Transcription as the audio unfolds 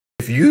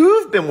If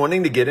you've been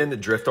wanting to get into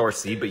Drift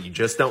RC, but you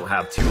just don't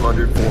have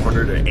 $200,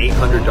 $400, or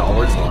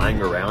 $800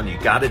 lying around, you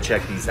gotta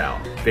check these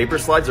out. Vapor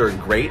Slides are a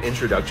great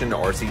introduction to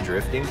RC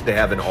drifting. They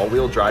have an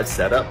all-wheel drive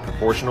setup,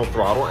 proportional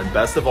throttle, and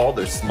best of all,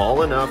 they're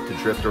small enough to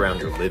drift around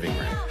your living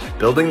room.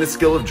 Building the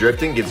skill of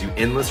drifting gives you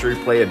endless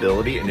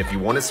replayability, and if you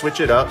want to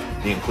switch it up,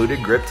 the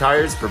included grip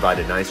tires provide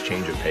a nice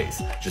change of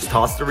pace. Just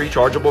toss the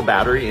rechargeable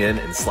battery in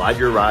and slide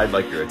your ride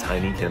like you're a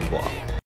tiny Ken block.